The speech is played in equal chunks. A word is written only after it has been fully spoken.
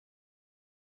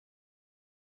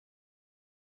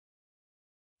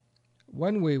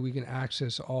One way we can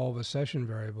access all the session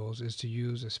variables is to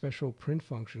use a special print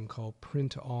function called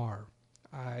printr.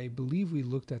 I believe we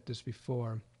looked at this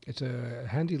before. It's a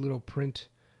handy little print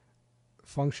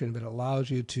function that allows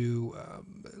you to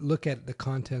look at the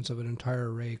contents of an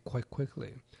entire array quite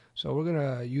quickly. So we're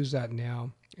going to use that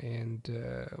now, and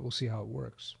we'll see how it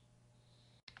works.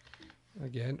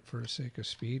 Again, for the sake of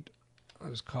speed,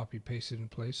 I'll just copy paste it in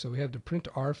place. So we have the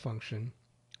printr function,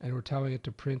 and we're telling it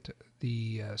to print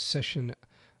the session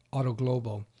auto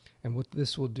global. And what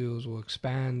this will do is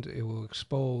it will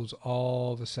expose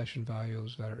all the session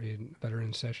values that are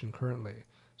in session currently.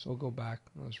 So we'll go back,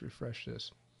 let's refresh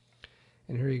this.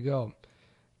 And here you go.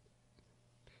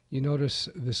 You notice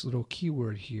this little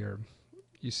keyword here.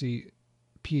 You see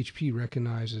PHP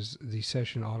recognizes the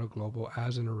session auto global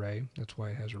as an array. That's why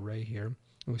it has array here.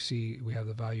 And we have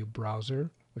the value browser,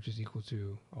 which is equal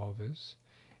to all this.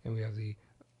 And we have the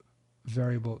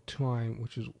variable time,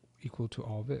 which is equal to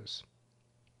all this.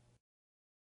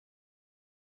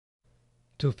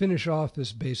 To finish off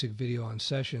this basic video on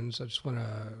sessions, I just want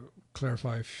to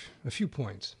clarify a few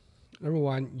points. Number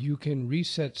one, you can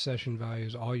reset session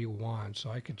values all you want. So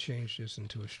I could change this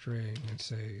into a string and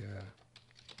say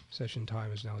session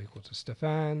time is now equal to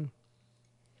Stefan.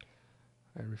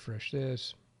 I refresh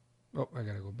this. Oh, I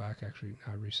got to go back actually.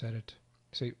 Now reset it.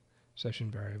 See, session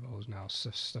variable is now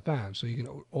Stefan. So you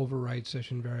can overwrite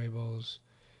session variables.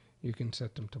 You can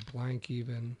set them to blank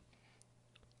even.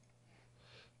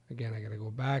 Again, I got to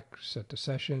go back, set the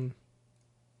session.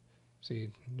 See,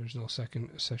 there's no second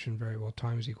session variable.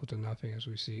 Time is equal to nothing, as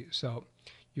we see. So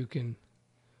you can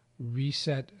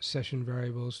reset session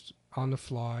variables on the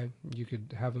fly. You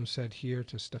could have them set here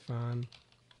to Stefan,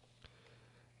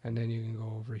 and then you can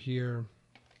go over here.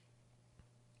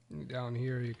 Down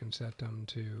here, you can set them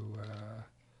to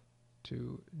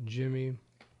Jimmy.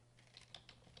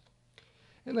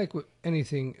 And like with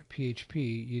anything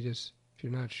PHP, you just, if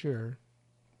you're not sure,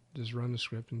 just run the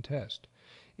script and test.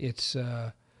 It's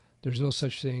there's no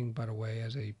such thing, by the way,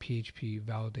 as a PHP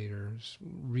validator.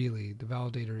 Really, the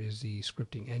validator is the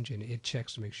scripting engine. It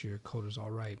checks to make sure your code is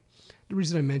all right. The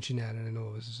reason I mention that, and I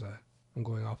know this is I'm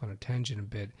going off on a tangent a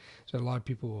bit, is that a lot of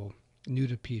people new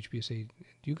to PHP say,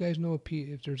 "Do you guys know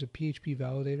if there's a PHP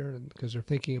validator?" Because they're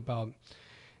thinking about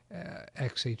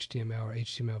XHTML or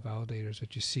HTML validators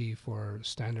that you see for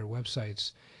standard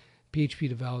websites. PHP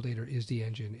the validator is the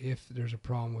engine. If there's a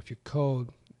problem with your code,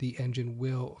 the engine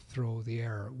will throw the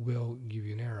error, will give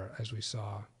you an error, as we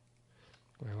saw.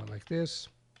 I went like this,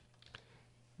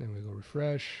 then we go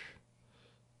refresh,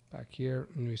 back here,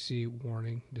 and we see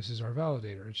warning, this is our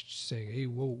validator. It's just saying, hey,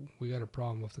 whoa, we got a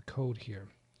problem with the code here.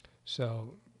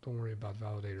 So don't worry about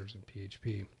validators in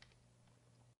PHP.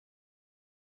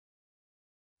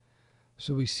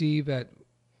 So we see that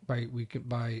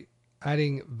by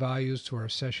adding values to our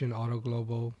session auto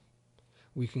global,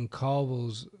 we can call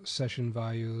those session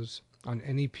values on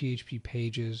any PHP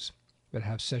pages that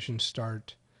have session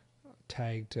start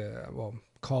tagged,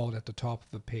 called at the top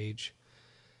of the page.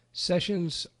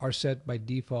 Sessions are set by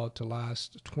default to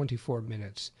last 24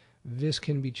 minutes. This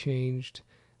can be changed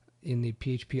in the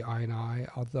PHP INI,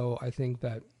 although I think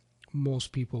that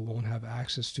most people won't have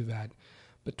access to that.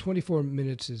 But 24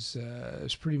 minutes is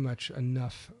pretty much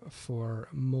enough for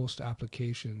most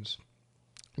applications.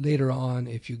 Later on,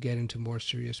 if you get into more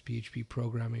serious PHP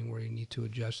programming where you need to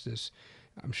adjust this,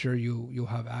 I'm sure you'll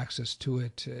have access to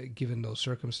it given those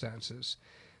circumstances.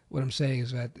 What I'm saying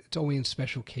is that it's only in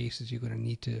special cases you're going to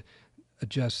need to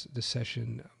adjust the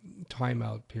session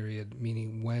timeout period,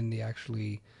 meaning when the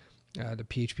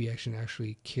PHP action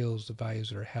actually kills the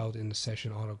values that are held in the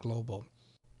session auto global.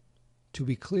 To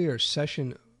be clear,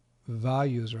 session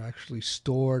values are actually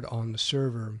stored on the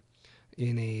server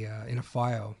in a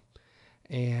file,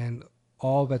 and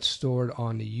all that's stored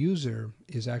on the user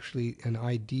is actually an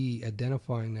ID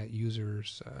identifying that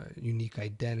user's unique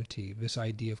identity. This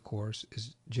ID, of course,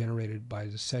 is generated by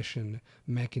the session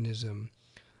mechanism.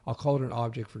 I'll call it an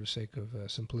object for the sake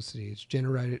of simplicity. It's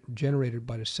generated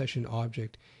by the session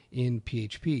object in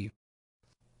PHP.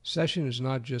 Session is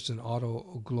not just an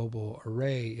auto global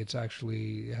array. It's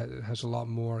actually it has a lot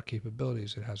more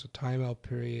capabilities. It has a timeout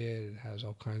period. It has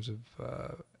all kinds of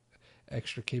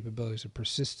extra capabilities to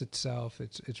persist itself.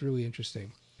 It's really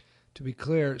interesting. To be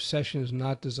clear, session is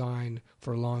not designed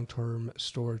for long-term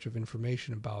storage of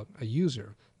information about a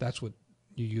user. That's what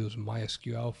you use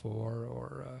MySQL for,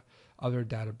 or other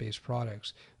database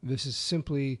products. This is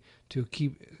simply to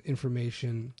keep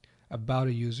information about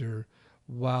a user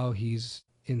while he's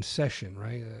in session,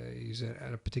 right? He's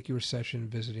at a particular session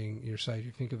visiting your site.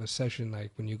 You think of a session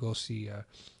like when you go see a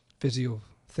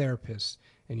physiotherapist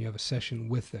and you have a session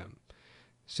with them.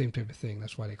 Same type of thing.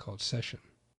 That's why they call it session.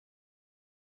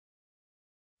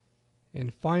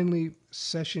 And finally,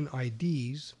 session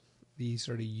IDs. These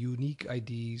are the unique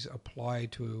IDs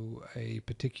applied to a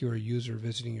particular user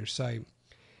visiting your site.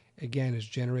 Again, is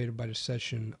generated by the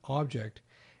session object,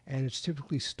 and it's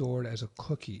typically stored as a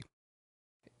cookie.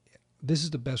 This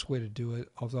is the best way to do it,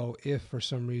 although if for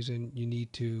some reason you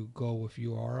need to go with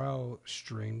URL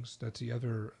strings, that's the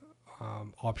other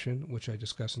option, which I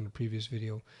discussed in the previous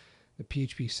video. The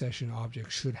PHP session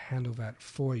object should handle that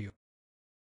for you.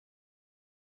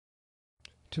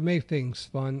 To make things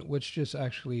fun, let's just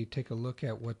actually take a look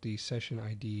at what the session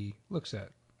ID looks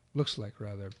like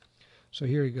rather. So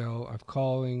here we go. I'm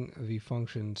calling the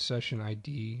function session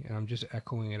ID, and I'm just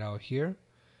echoing it out here.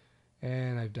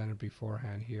 And I've done it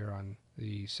beforehand here on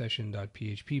the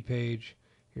session.php page.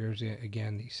 Here's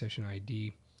again the session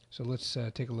ID. So let's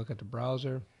take a look at the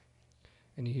browser.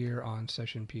 And here on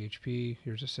session PHP,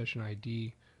 here's a session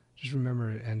ID. Just remember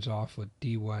it ends off with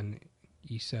D1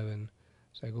 E7.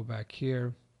 So I go back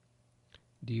here,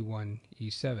 D1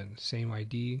 E7, same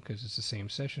ID because it's the same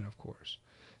session, of course.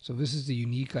 So this is the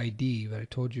unique ID that I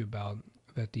told you about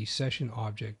that the session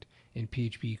object in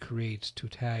PHP creates to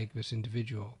tag this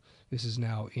individual. This is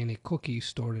now in a cookie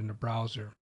stored in the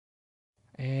browser.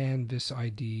 And this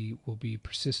ID will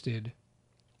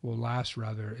last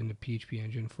in the PHP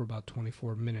engine for about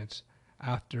 24 minutes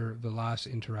after the last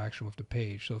interaction with the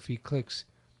page. So if he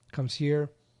comes here,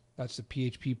 that's the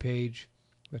PHP page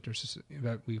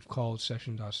that we've called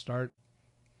session.start.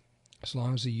 As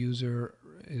long as the user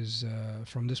is,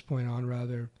 from this point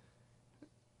on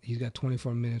he's got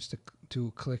 24 minutes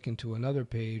to click into another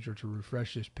page or to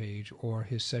refresh this page, or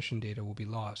his session data will be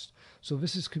lost. So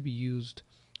this could be used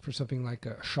for something like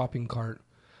a shopping cart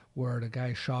where the guy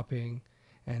is shopping,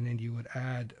 and then you would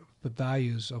add the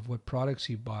values of what products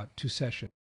he bought to session.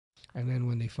 And then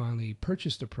when they finally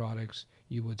purchase the products,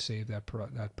 you would save that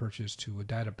purchase to a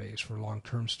database for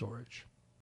long-term storage.